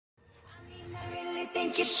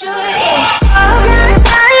think you should.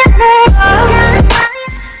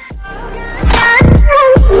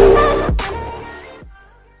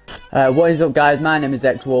 What is up guys, my name is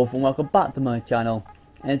X-Wolf and welcome back to my channel.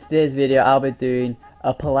 In today's video I'll be doing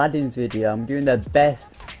a Paladins video. I'm doing the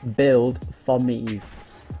best build for Meave.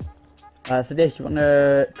 For this you want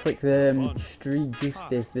to click the Street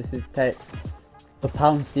Justice. This is text. The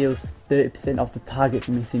pound steals 30% of the target's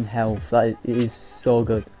missing health. That is so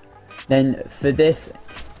good. Then for this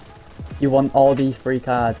you want all these three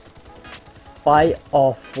cards. Fight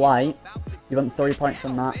or Flight, you want 3 points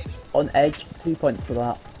on that. On Edge, 2 points for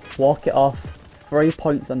that. Walk it off, 3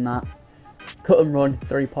 points on that. Cut and Run,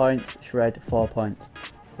 3 points. Shred, 4 points.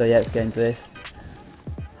 So yeah, let's get into this.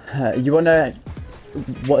 You wanna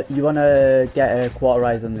get a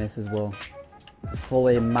quarterize on this as well.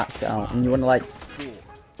 Fully max it out, and you wanna like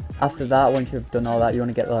after that, once you've done all that, you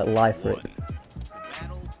wanna get like life rip.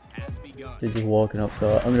 They're just walking up,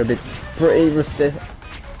 so I'm gonna be pretty rusty.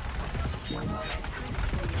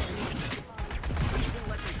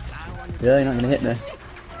 Yeah, you're not gonna hit me.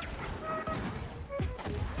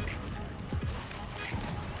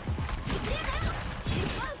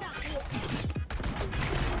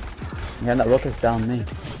 Yeah, that rocket's down me.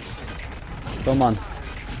 Come on.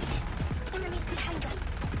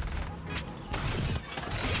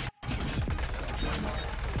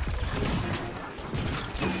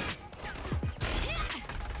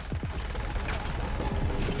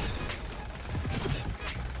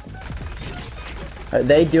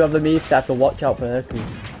 They do have the Meave, so I have to watch out for her because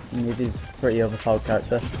Meave is a pretty overpowered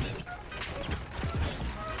character.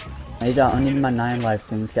 I need my 9 life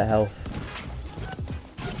to get health.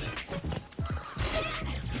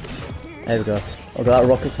 There we go. Oh, got that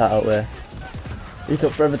rocket hat out there. He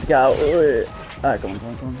took forever to get out. Alright, come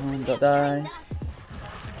on, don't die.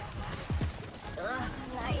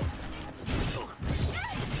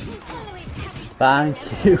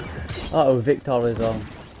 Thank you. Oh, Victor as well.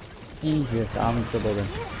 Jesus, I'm in trouble then.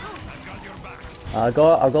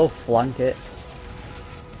 I'll go flank it.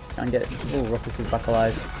 And get. Oh, Ruckus is back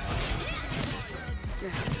alive.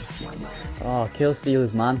 Oh, kill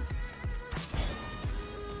stealers, man.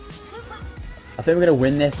 I think we're gonna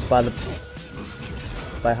win this by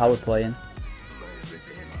how we're playing.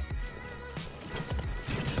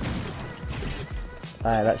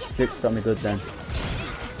 Alright, that Strix got me good then.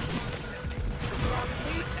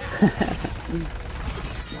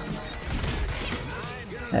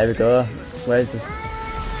 There we go. Where's this?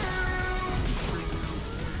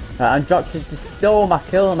 Right, Androxy just stole my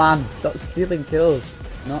kill, man. Stop stealing kills.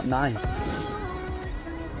 Not nice.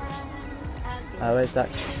 Where's that?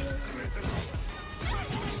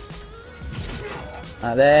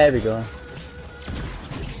 There we go.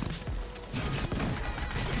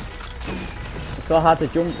 It's so hard to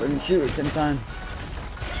jump and shoot at the same time.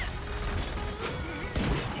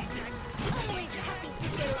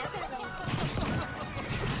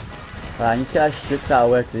 I need to get that Strix out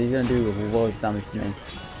of work because he's going to do loads of damage to me.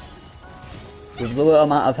 With the little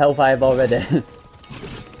amount of health I have already.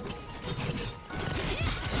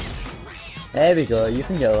 There we go, you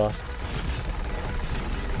can get lost.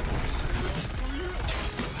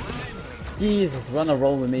 Jesus, we're on a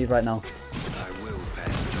roll with me right now.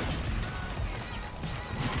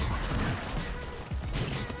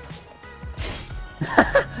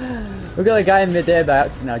 We got a guy in mid-air by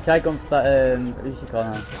accident now. Try going for that, what should you call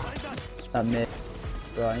him? That mid.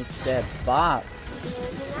 Bro, I need to step back.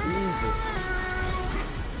 Jesus.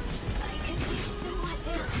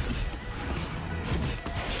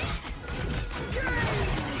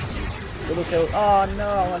 Double kill. Oh no,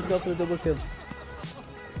 I want to go for the double kill.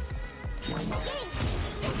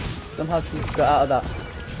 Somehow she got out of that.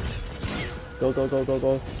 Go, go, go, go,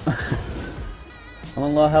 go. I'm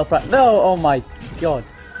on low health right. No! Oh my god.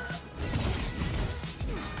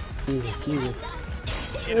 Jesus, Jesus.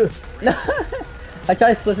 No! I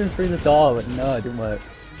tried slipping through the door, but no, it didn't work.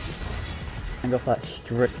 I'm gonna go for that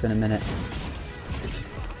Strix in a minute.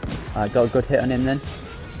 Alright, got a good hit on him then.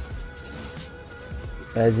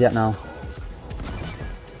 Where's he at now?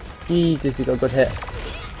 Jesus, he got a good hit.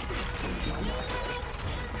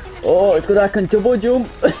 Oh, it's good I can double jump!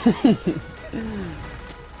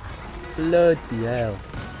 Bloody hell.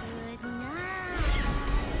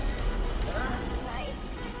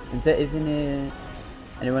 Isn't it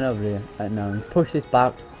anyone over here? No, let's push this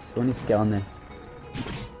back, so we need to get on this.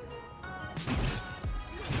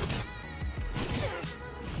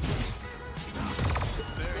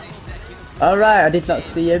 Alright, I did not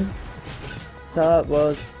see him. So it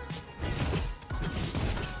was.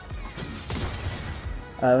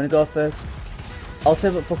 I'm gonna go first. I'll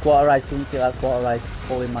save it for quarter ice, because we get that quarter ice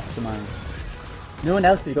fully maximized. No one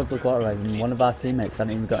else has gone for the quarter rise, and one of our teammates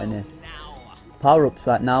hasn't even got any power ups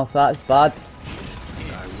right now, so that's bad.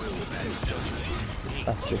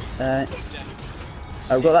 That's good.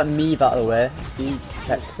 I've got that Meave out of the way. Steve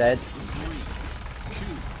Tech said.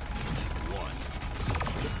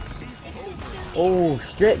 Oh,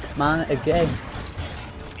 Strix, man, again.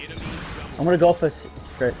 I'm gonna go for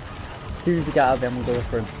Strix. As soon as we get out of him, we'll go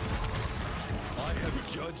for him.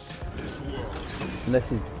 Unless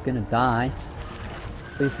he's gonna die.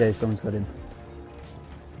 Please say someone's got him.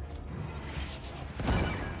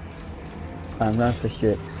 I'm going for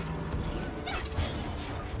Strix.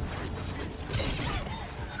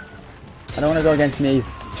 I don't want to go against Meave.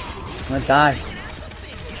 I'm gonna die.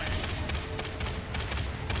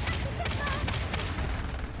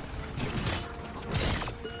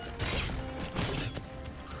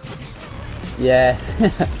 Yes.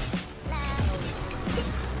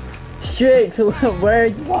 Strix, where are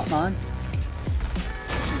you at, man?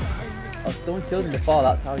 Oh, someone killed him before,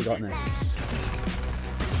 that's how he got me.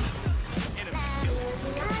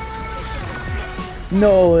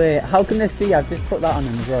 No way, how can they see? I've just put that on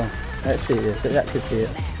him as well. Let's see this, let's actually see it.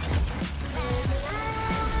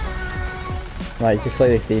 Right, you can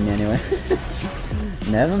clearly see me anyway.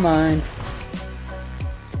 Never mind.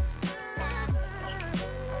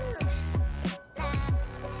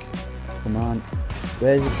 Come on.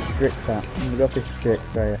 Where's the Strix at? I'm gonna go for Strix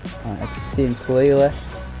right here. Alright, I can see him clearly.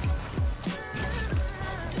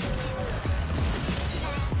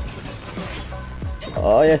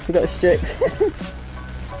 Oh yes, we got Strix.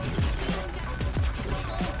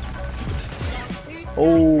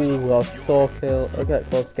 Oh, I was so killed. I'll get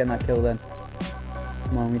close to getting that kill then.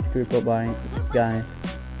 Come on, we need to group up, guys.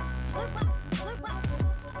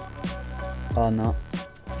 Oh no.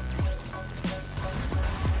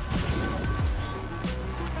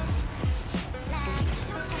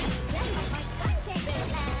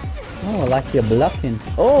 Oh, I like your blocking.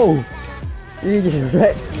 Oh! You just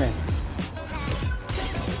wrecked me.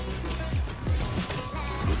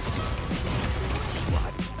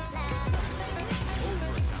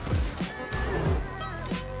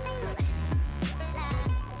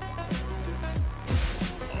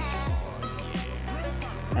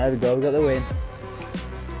 There we go, we got the win.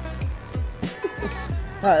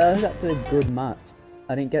 Right, that was actually a good match.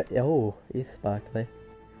 I didn't get... Oh, he's sparkly.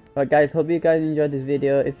 Right guys, hope you guys enjoyed this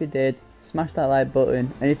video. If you did, smash that like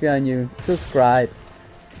button. And if you're new, subscribe.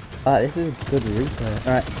 Alright, this is a good replay.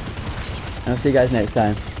 Alright, I'll see you guys next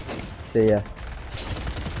time. See ya.